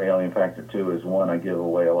Rampage or Alien Factor 2 is one I give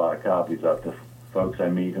away a lot of copies of to folks I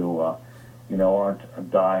meet who,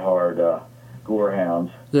 aren't diehard gore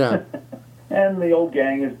hounds. Yeah. And the old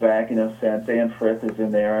gang is back in a sense. Ann Frith is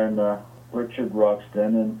in there, and Richard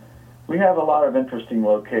Ruxton, and we have a lot of interesting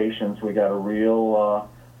locations. We got a real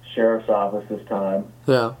sheriff's office this time.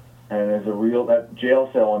 Yeah. And there's that jail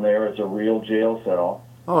cell in there is a real jail cell.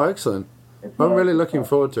 Oh, excellent. I'm really looking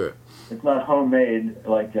forward to it. It's not homemade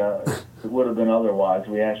like it would have been otherwise.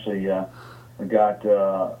 We actually got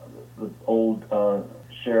the old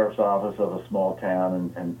sheriff's office of a small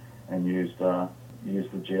town and used the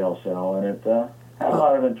jail cell, and it had a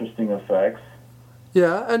lot of interesting effects.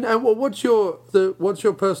 Yeah, and what's your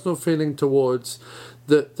personal feeling towards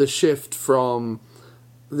the shift from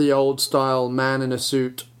the old style man in a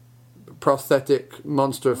suit prosthetic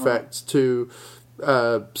monster effects to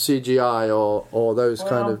CGI or those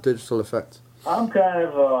kind of digital effects? I'm kind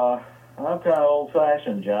of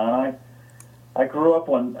old-fashioned, John. I grew up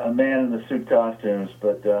on a man in the suit costumes,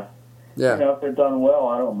 but Yeah. you know, if they're done well,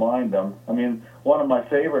 I don't mind them. I mean, one of my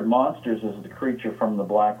favorite monsters is the creature from the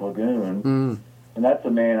Black Lagoon, and that's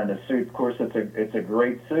a man in a suit. Of course, it's a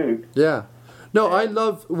great suit. Yeah. No, I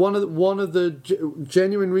love one of the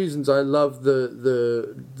genuine reasons I love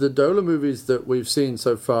the Dola movies that we've seen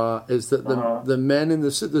so far is that the men in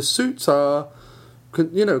the suits are,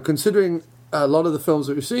 you know, considering a lot of the films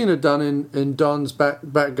that we've seen are done in Don's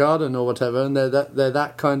back garden or whatever, and they're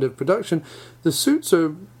that kind of production. The suits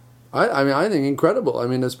are, I think, incredible. I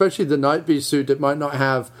mean, especially the Night Beast suit. It might not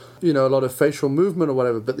have, you know, a lot of facial movement or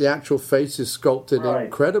whatever, but the actual face is sculpted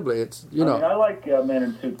incredibly. It's, you know, I mean, I like men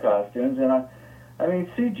in suit costumes, and I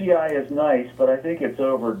mean, CGI is nice, but I think it's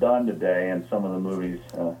overdone today in some of the movies.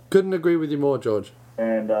 Couldn't agree with you more, George.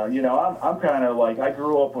 And you know, I'm kind of like, I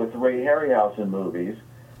grew up with Ray Harryhausen movies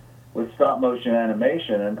with stop motion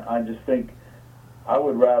animation, and I just think I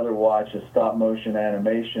would rather watch a stop motion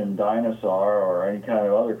animation dinosaur or any kind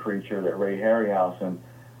of other creature that Ray Harryhausen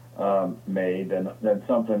made than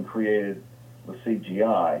something created with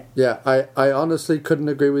CGI. Yeah, I honestly couldn't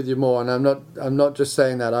agree with you more, and I'm not just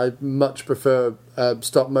saying that. I much prefer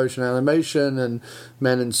stop motion animation and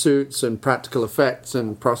men in suits and practical effects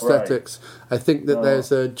and prosthetics. Right. I think that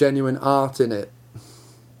there's a genuine art in it.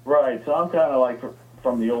 Right. So I'm kind of like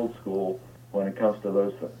from the old school when it comes to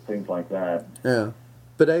those things like that. Yeah.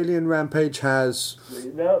 But Alien Rampage has...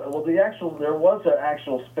 there was an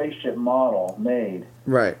actual spaceship model made.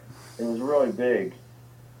 Right. It was really big.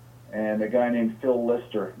 And a guy named Phil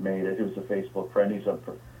Lister made it, who's a Facebook friend. He's a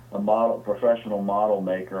professional model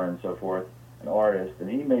maker and so forth, an artist. And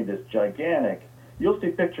he made this gigantic... You'll see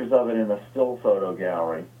pictures of it in the still photo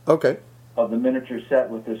gallery. Okay. Of the miniature set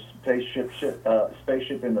with this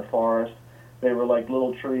spaceship in the forest. They were like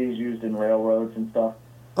little trees used in railroads and stuff.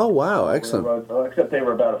 Oh, wow, excellent. Except they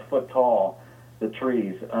were about a foot tall, the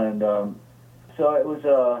trees. And so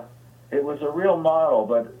it was a real model,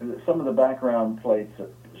 but some of the background plates,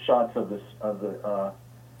 shots of the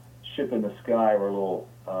ship in the sky were a little,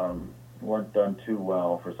 weren't done too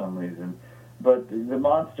well for some reason. But the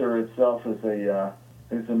monster itself is a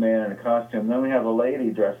man in a costume. Then we have a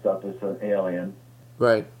lady dressed up as an alien.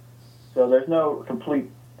 Right. So there's no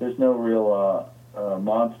real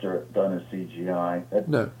monster done as CGI.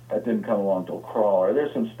 That didn't come along till Crawler.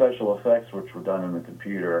 There's some special effects which were done in the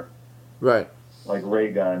computer. Right. Like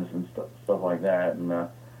ray guns and stuff like that, and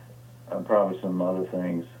probably some other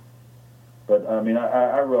things. But I mean,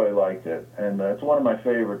 I really liked it, and it's one of my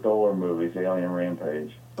favorite Doller movies, Alien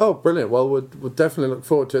Rampage. Oh, brilliant! Well, we'll definitely look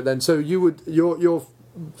forward to it then. So your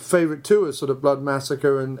favorite two are sort of Blood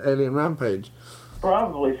Massacre and Alien Rampage.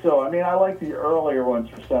 Probably so. I mean, I like the earlier ones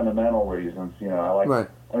for sentimental reasons. You know, I like. Right.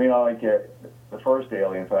 I mean, I like the first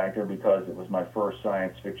Alien Factor because it was my first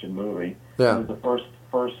science fiction movie. Yeah. It was the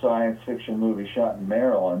first science fiction movie shot in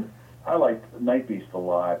Maryland. I liked Night Beast a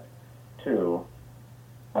lot, too.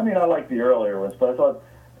 I mean, I like the earlier ones, but I thought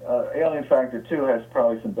Alien Factor 2 has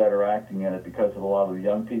probably some better acting in it because of a lot of the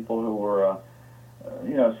young people who were,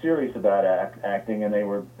 serious about acting, and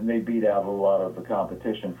they beat out a lot of the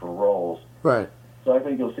competition for roles. Right. So I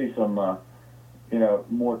think you'll see some,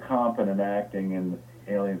 more competent acting in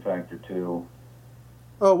Alien Factor 2.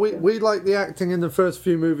 Oh, we like the acting in the first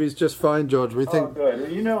few movies just fine, George. We think. Oh,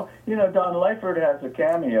 good. You know, Don Leifert has a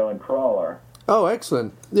cameo in Crawler. Oh,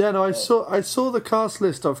 excellent. Yeah, no, I saw the cast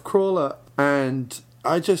list of Crawler, and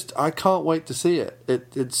I can't wait to see it.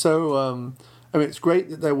 It's so. I mean, it's great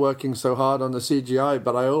that they're working so hard on the CGI,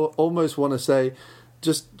 but I almost want to say,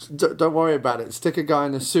 just don't worry about it. Stick a guy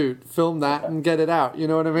in a suit, film that, and get it out. You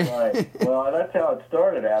know what I mean? Right. Well, that's how it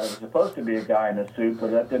started out. It was supposed to be a guy in a suit,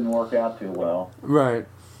 but that didn't work out too well. Right.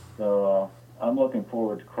 So I'm looking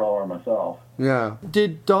forward to Crawler myself. Yeah.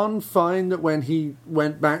 Did Don find that when he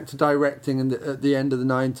went back to directing at the end of the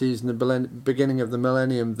 90s and the beginning of the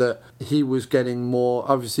millennium that he was getting more...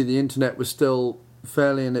 Obviously, the internet was still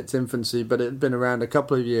fairly in its infancy, but it had been around a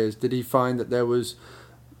couple of years. Did he find that there was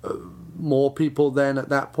more people then at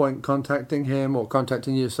that point contacting him or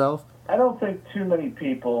contacting yourself? I don't think too many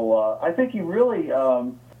people... I think he really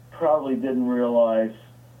probably didn't realize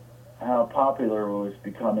how popular it was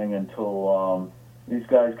becoming until these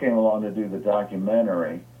guys came along to do the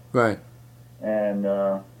documentary. Right. And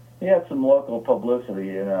he had some local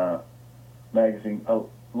publicity in a magazine, a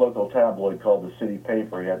local tabloid called the City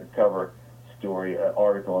Paper. He had the cover story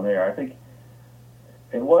article in there. I think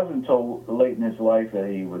it wasn't until late in his life that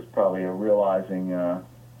he was probably realizing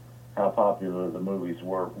how popular the movies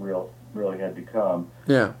were really had become.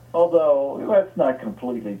 Yeah. Although that's not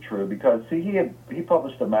completely true, because see, he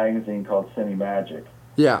published a magazine called Cine Magic.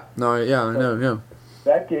 Yeah. No. Yeah. I know. Yeah.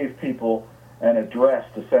 That gave people an address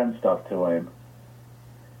to send stuff to him,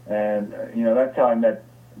 and that's how I met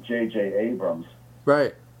J.J. Abrams.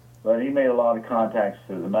 Right. But he made a lot of contacts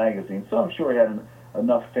through the magazine, so I'm sure he had a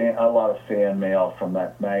lot of fan mail from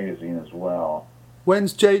that magazine as well.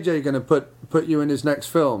 When's JJ going to put you in his next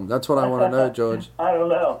film? That's what I want to know, George. I don't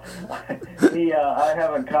know. I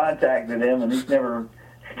haven't contacted him, and he's never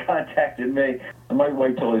contacted me. I might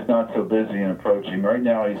wait till he's not so busy and approach him. Right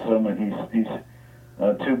now, he's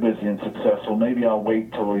too busy and successful. Maybe I'll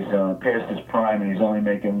wait till he's past his prime and he's only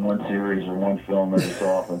making one series or one film every so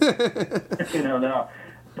often. Now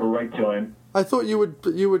we're right to him. I thought you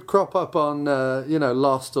would crop up on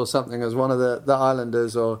Lost or something as one of the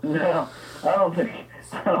Islanders or. No, I don't think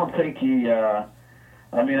he.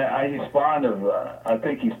 He's fond of. I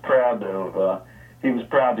think he's proud of. He was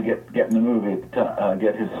proud to get in the movie at the time,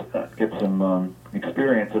 get some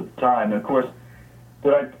experience at the time. And of course,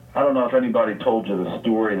 but I don't know if anybody told you the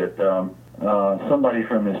story that somebody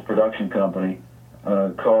from his production company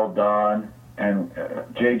called Don, and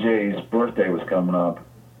JJ's birthday was coming up.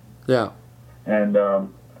 Yeah. And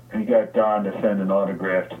he got Don to send an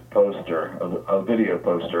autographed poster, a video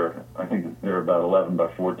poster. I think they're about 11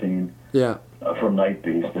 by 14. Yeah. From Night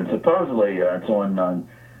Beast, and supposedly it's on,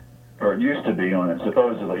 or it used to be on.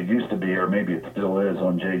 Supposedly it used to be, or maybe it still is,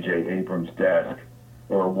 on J.J. Abrams' desk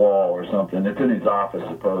or a wall or something. It's in his office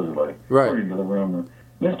supposedly, right. According to the rumor.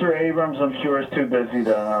 Mr. Abrams, I'm sure, is too busy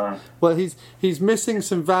to. Well, he's missing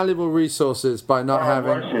some valuable resources by not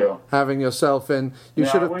having yourself in.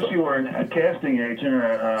 I wish you were a casting agent,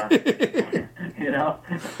 or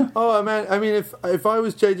Oh man, I mean, if I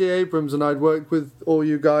was J.J. Abrams and I'd worked with all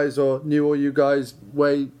you guys or knew all you guys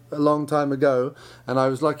way a long time ago, and I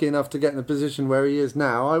was lucky enough to get in the position where he is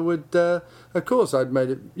now, I would, of course, I'd made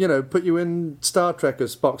it, put you in Star Trek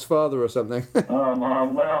as Spock's father or something.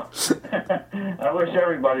 Well, I wish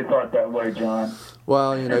everybody thought that way, John.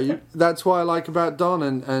 Well, that's what I like about Don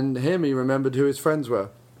and him. He remembered who his friends were.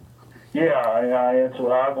 Yeah, that's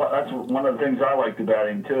one of the things I liked about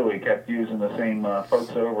him too. He kept using the same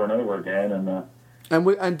folks over and over again,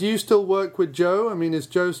 and do you still work with Joe? I mean, is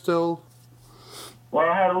Joe still? Well,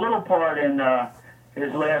 I had a little part in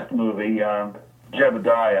his last movie,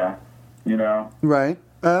 Jebediah. Right.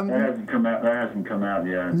 That hasn't come out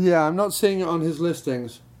yet. Yeah, I'm not seeing it on his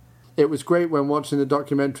listings. It was great when watching the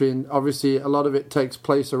documentary, and obviously a lot of it takes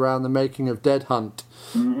place around the making of Dead Hunt,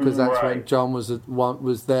 because that's when John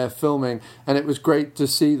was there filming, and it was great to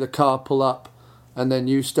see the car pull up, and then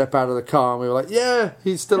you step out of the car, and we were like, yeah,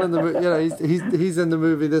 he's still in the movie. He's in the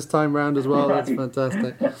movie this time round as well. That's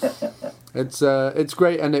fantastic. It's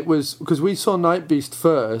great, and it was because we saw Night Beast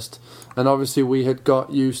first, and obviously we had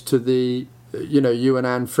got used to the. You and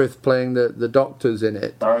Anne Frith playing the doctors in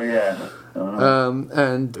it. Oh yeah.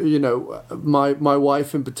 And my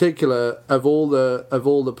wife in particular, of all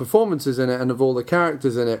the performances in it and of all the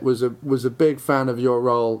characters in it, was a big fan of your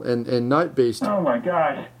role in Night Beast. Oh my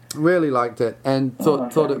gosh. Really liked it and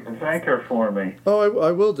thought it. Thank her for me. Oh,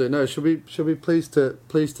 I will do. No, she'll be pleased to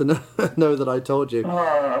know that I told you. Oh,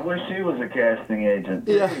 I wish she was a casting agent.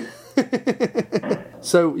 Yeah.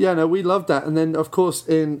 So we loved that, and then of course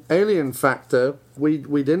in Alien Factor we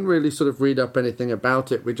didn't really sort of read up anything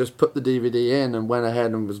about it. We just put the DVD in and went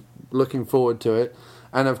ahead and was looking forward to it.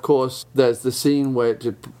 And of course there's the scene where it's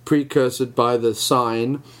precursored by the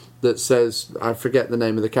sign that says, I forget the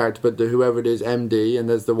name of the character, but whoever it is, MD, and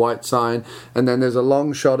there's the white sign, and then there's a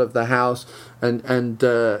long shot of the house, and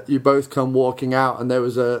you both come walking out, and there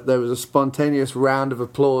was a spontaneous round of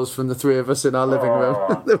applause from the three of us in our living room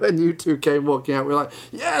when you two came walking out. We were like,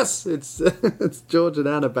 yes, it's George and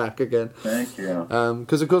Anna back again. Thank you.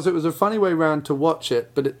 Because of course it was a funny way round to watch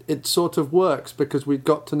it, but it sort of works because we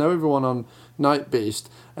got to know everyone on Night Beast,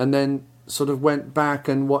 and then sort of went back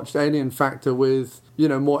and watched Alien Factor with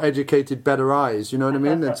more educated, better eyes, you know what I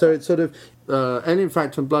mean? And so it's sort of Alien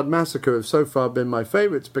Factor and Blood Massacre have so far been my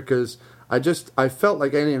favourites because I felt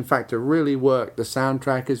like Alien Factor really worked. The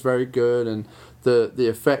soundtrack is very good, and the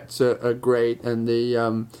effects are great, and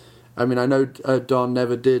I know Don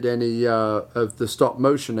never did any of the stop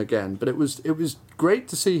motion again, but it was great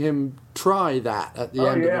to see him try that at the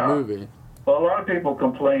end of the movie. Well, a lot of people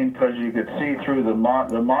complained because you could see through the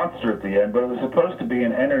monster at the end, but it was supposed to be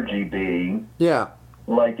an energy being. Yeah.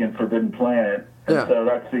 Like in Forbidden Planet. And so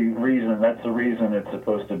that's the reason it's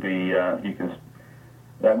supposed to be,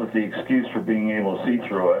 that was the excuse for being able to see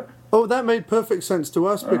through it. Oh, that made perfect sense to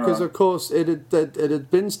us because, of course, it had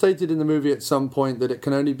been stated in the movie at some point that it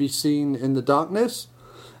can only be seen in the darkness.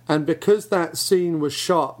 And because that scene was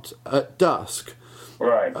shot at dusk,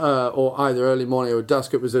 Right. or either early morning or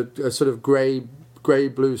dusk, it was a sort of grey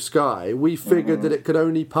blue sky, we figured that it could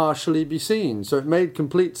only partially be seen. So it made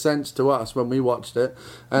complete sense to us when we watched it.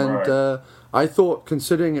 And I thought,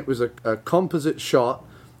 considering it was a composite shot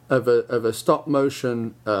of a stop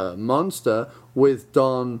motion monster with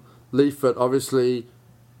Don Leifert obviously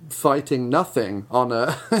fighting nothing on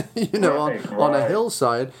a on a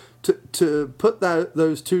hillside, to put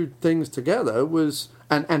those two things together was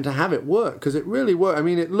and to have it work, because it really worked. I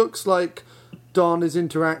mean, it looks like Don is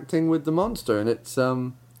interacting with the monster, and it's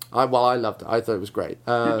I loved it. I thought it was great.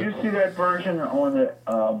 Did you see that version on the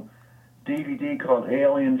DVD called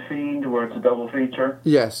Alien Fiend, where it's a double feature?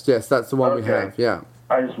 Yes, that's the one we have. Yeah.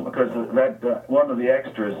 I just, because that one of the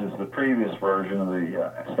extras is the previous version of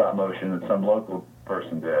the stop motion that some local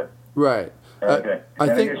person did. Right. Okay. I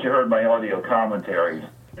guess you heard my audio commentaries.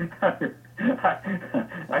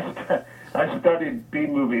 I studied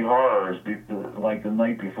B-movie horrors like the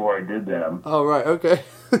night before I did them. Oh, right, okay.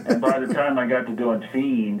 And by the time I got to doing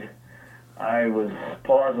Fiend, I was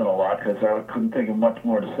pausing a lot because I couldn't think of much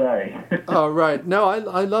more to say. Oh, right. No, I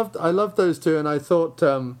loved those two, and I thought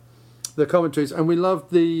the commentaries, and we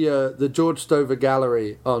loved the George Stover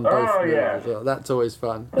gallery on both. Oh, yeah. As well. That's always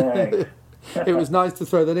fun. Thanks. It was nice to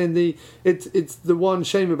throw that in. It's the one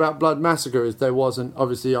shame about Blood Massacre is there wasn't,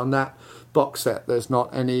 obviously, on that box set, there's not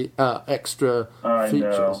any extra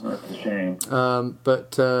features. I know, that's a shame.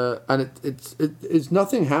 But and it's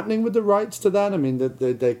nothing happening with the rights to that. I mean,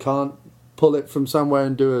 they can't pull it from somewhere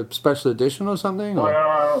and do a special edition or something. Or?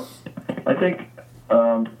 Well, I think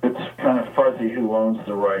it's kind of fuzzy who owns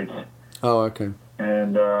the rights. Oh, okay.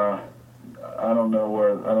 And I don't know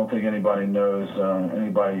where. I don't think anybody knows.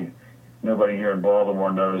 Nobody here in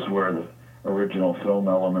Baltimore knows where the original film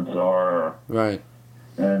elements are. Right.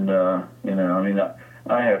 And, I mean,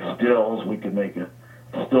 I have stills. We could make a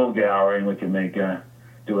still gallery, and we could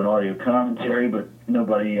do an audio commentary, but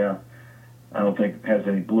nobody, I don't think, has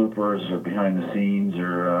any bloopers or behind the scenes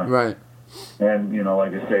or... right. And,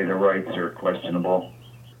 like I say, the rights are questionable.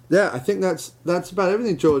 Yeah, I think that's about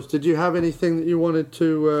everything, George. Did you have anything that you wanted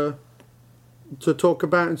to talk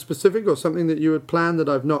about in specific, or something that you had planned that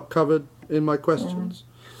I've not covered in my questions?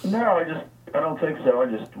 No, I don't think so. I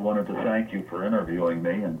just wanted to thank you for interviewing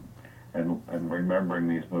me and remembering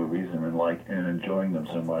these movies and enjoying them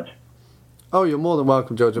so much. Oh, you're more than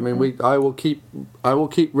welcome, George. I mean, I will keep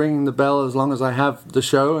ringing the bell as long as I have the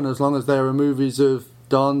show, and as long as there are movies of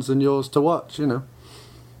Don's and yours to watch.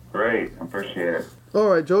 Great, I appreciate it. All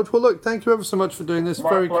right, George. Well, look, thank you ever so much for doing this. My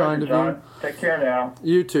Very pleasure, kind of John. you. Take care now.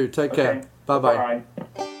 You too. Take care. Bye-bye.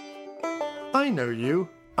 Bye. I know you.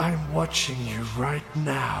 I'm watching you right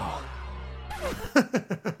now.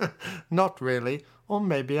 Not really. Or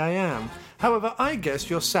maybe I am. However, I guess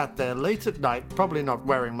you're sat there late at night, probably not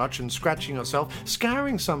wearing much and scratching yourself,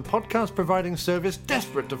 scouring some podcast-providing service,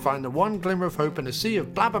 desperate to find the one glimmer of hope in a sea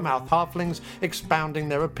of blabbermouth halflings expounding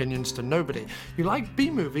their opinions to nobody. You like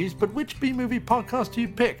B-movies, but which B-movie podcast do you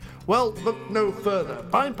pick? Well, look no further.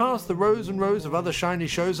 Bypass the rows and rows of other shiny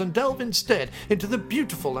shows and delve instead into the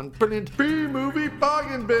beautiful and brilliant B-movie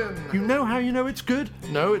bargain bin. You know how you know it's good?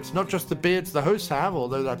 No, it's not just the beards the hosts have,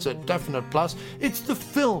 although that's a definite plus. It's the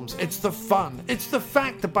films, it's the fun, it's the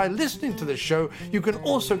fact that by listening to this show, you can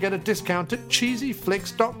also get a discount at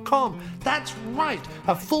cheesyflix.com. That's right,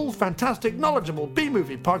 a full, fantastic, knowledgeable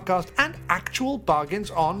B-movie podcast and actual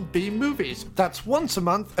bargains on B-movies. That's once a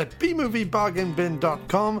month at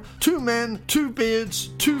bmoviebargainbin.com. 2 men, 2 beards,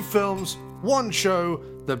 2 films, 1 show,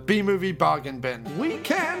 the B-Movie Bargain Bin. We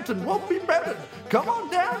can't and won't be bettered. Come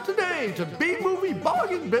on down today to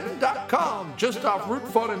bmoviebargainbin.com, just off Route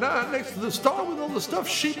 49 next to the store with all the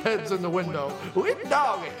stuffed sheepheads in the window. With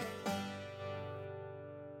doggy.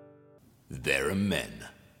 There are men,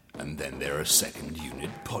 and then there are second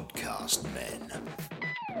unit podcast men.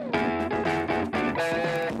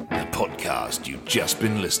 The podcast you've just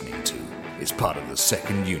been listening to is part of the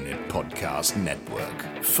Second Unit Podcast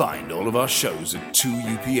Network. Find all of our shows at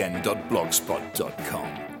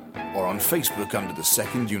 2upn.blogspot.com or on Facebook under the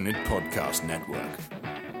Second Unit Podcast Network.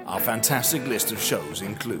 Our fantastic list of shows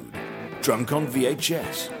include Drunk on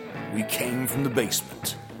VHS, We Came from the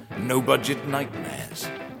Basement, No Budget Nightmares,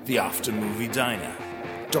 The After Movie Diner,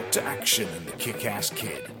 Dr. Action and the Kick-Ass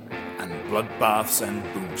Kid, and Bloodbaths and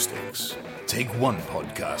Boomsticks. Take one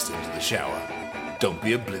podcast into the shower. Don't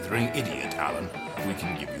be a blithering idiot, Alan. We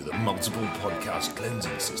can give you the multiple podcast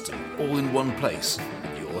cleansing system all in one place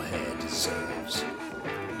that your hair deserves.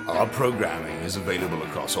 Our programming is available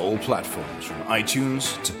across all platforms from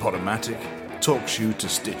iTunes to Podomatic, TalkShoe to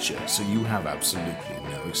Stitcher, so you have absolutely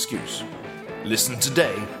no excuse. Listen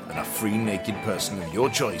today, and a free naked person of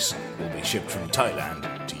your choice will be shipped from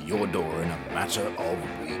Thailand to your door in a matter of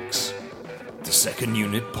weeks. The Second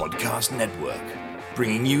Unit Podcast Network,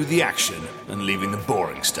 bringing you the action and leaving the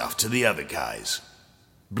boring stuff to the other guys.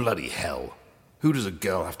 Bloody hell. Who does a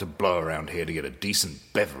girl have to blow around here to get a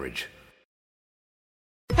decent beverage?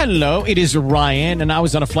 Hello, it is Ryan, and I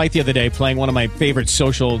was on a flight the other day playing one of my favorite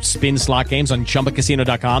social spin slot games on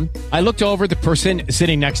ChumbaCasino.com. I looked over at the person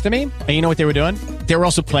sitting next to me, and you know what they were doing? They were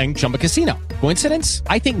also playing Chumba Casino. Coincidence?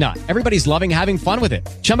 I think not. Everybody's loving having fun with it.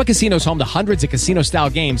 Chumba Casino is home to hundreds of casino-style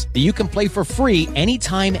games that you can play for free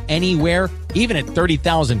anytime, anywhere, even at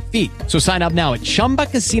 30,000 feet. So sign up now at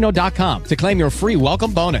ChumbaCasino.com to claim your free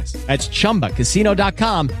welcome bonus. That's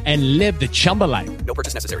ChumbaCasino.com and live the Chumba life. No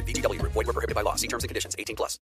purchase necessary. VGW Group. Void where prohibited by law. See terms and conditions. 18+.